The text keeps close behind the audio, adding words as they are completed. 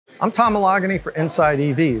I'm Tom Moloughney for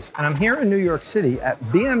InsideEVs, and I'm here in New York City at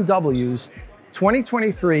BMW's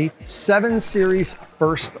 2023 7 Series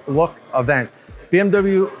First Look event.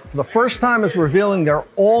 BMW, for the first time, is revealing their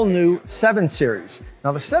all-new 7 Series.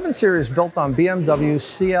 Now, the 7 Series is built on BMW's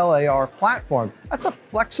CLAR platform. That's a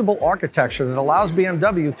flexible architecture that allows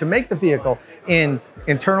BMW to make the vehicle in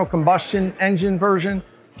internal combustion engine version,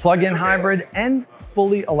 plug-in hybrid, and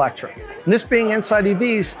fully electric. And this being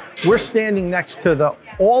InsideEVs, we're standing next to the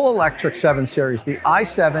all-electric 7 Series, the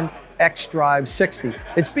i7 xDrive 60.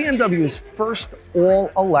 It's BMW's first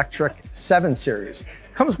all-electric 7 Series.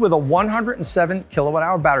 Comes with a 107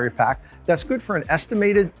 kilowatt-hour battery pack that's good for an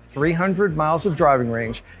estimated 300 miles of driving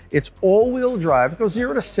range. It's all-wheel drive. It goes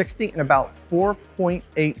 0 to 60 in about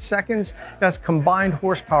 4.8 seconds. It has a combined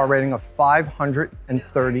horsepower rating of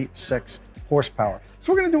 536 horsepower.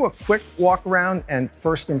 So we're going to do a quick walk around and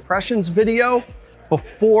first impressions video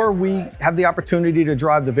before we have the opportunity to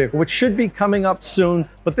drive the vehicle, which should be coming up soon,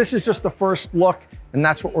 but this is just the first look, and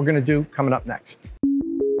that's what we're going to do coming up next.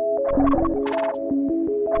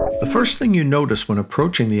 The first thing you notice when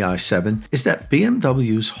approaching the i7 is that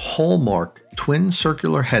BMW's hallmark twin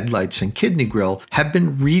circular headlights and kidney grille have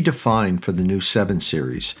been redefined for the new 7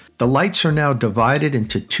 Series. The lights are now divided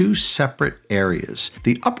into 2 separate areas.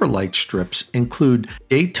 The upper light strips include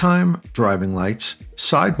daytime driving lights,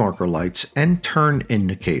 side marker lights, and turn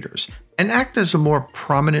indicators, and act as a more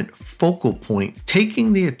prominent focal point,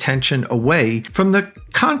 taking the attention away from the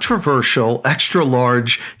controversial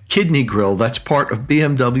extra-large kidney grille that's part of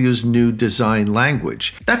BMW's new design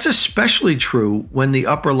language. That's especially true when the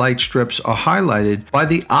upper light strips are highlighted by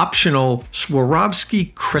the optional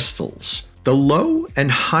Swarovski crystals. The low and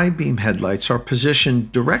high beam headlights are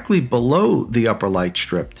positioned directly below the upper light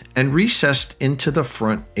strip and recessed into the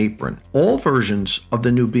front apron. All versions of the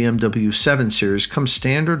new BMW 7 Series come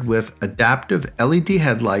standard with adaptive LED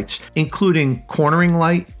headlights, including cornering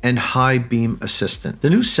light and high beam assistant. The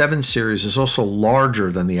new 7 Series is also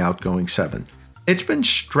larger than the outgoing 7. It's been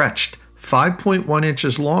stretched 5.1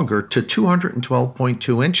 inches longer to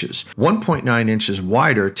 212.2 inches, 1.9 inches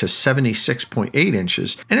wider to 76.8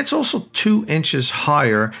 inches, and it's also 2 inches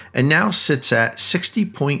higher and now sits at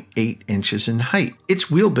 60.8 inches in height. Its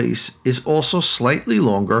wheelbase is also slightly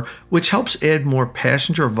longer, which helps add more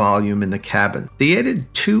passenger volume in the cabin. The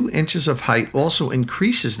added 2 inches of height also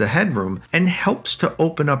increases the headroom and helps to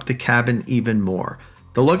open up the cabin even more.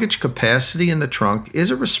 The luggage capacity in the trunk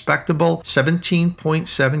is a respectable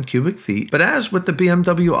 17.7 cubic feet, but as with the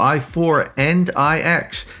BMW i4 and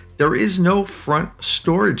iX, there is no front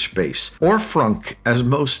storage space, or frunk as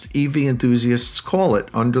most EV enthusiasts call it,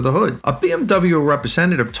 under the hood. A BMW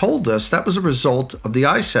representative told us that was a result of the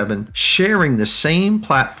i7 sharing the same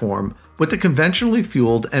platform with the conventionally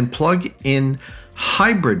fueled and plug-in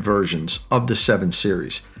hybrid versions of the 7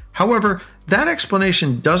 Series. However, that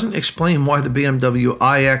explanation doesn't explain why the BMW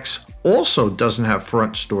iX also doesn't have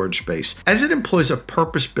front storage space, as it employs a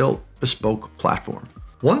purpose-built bespoke platform.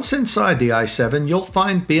 Once inside the i7, you'll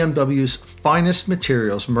find BMW's finest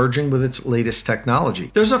materials merging with its latest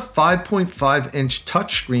technology. There's a 5.5-inch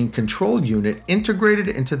touchscreen control unit integrated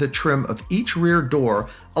into the trim of each rear door,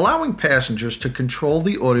 allowing passengers to control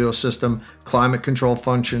the audio system, climate control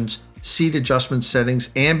functions, seat adjustment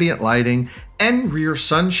settings, ambient lighting, and rear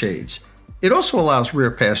sunshades. It also allows rear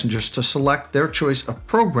passengers to select their choice of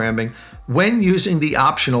programming when using the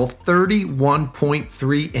optional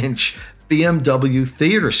 31.3-inch BMW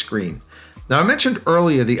theater screen. Now, I mentioned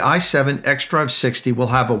earlier the i7 xDrive 60 will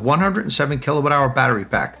have a 107 kilowatt-hour battery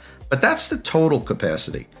pack, but that's the total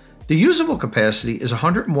capacity. The usable capacity is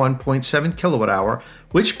 101.7 kilowatt-hour,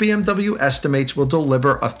 which BMW estimates will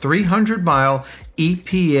deliver a 300-mile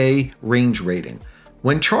EPA range rating.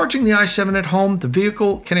 When charging the i7 at home, the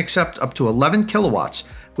vehicle can accept up to 11 kilowatts,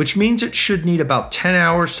 which means it should need about 10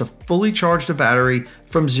 hours to fully charge the battery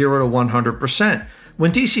from 0 to 100%.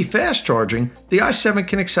 When DC fast charging, the i7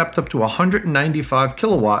 can accept up to 195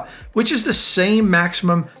 kilowatt, which is the same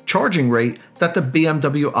maximum charging rate that the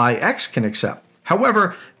BMW iX can accept.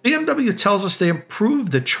 However, BMW tells us they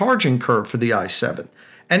improved the charging curve for the i7,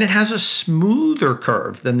 and it has a smoother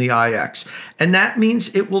curve than the iX, and that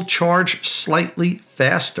means it will charge slightly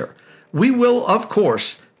faster. We will, of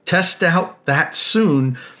course, test out that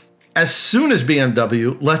soon as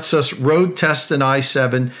BMW lets us road test an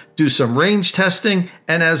i7, do some range testing,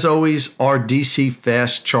 and as always, our DC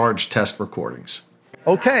fast charge test recordings.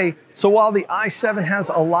 Okay, so while the i7 has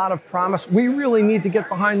a lot of promise, we really need to get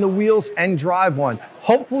behind the wheels and drive one.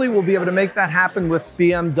 Hopefully we'll be able to make that happen with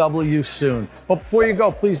BMW soon. But before you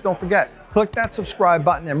go, please don't forget, click that subscribe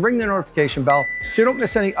button and ring the notification bell so you don't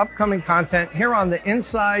miss any upcoming content here on the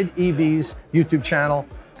InsideEVs YouTube channel.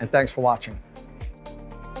 and thanks for watching.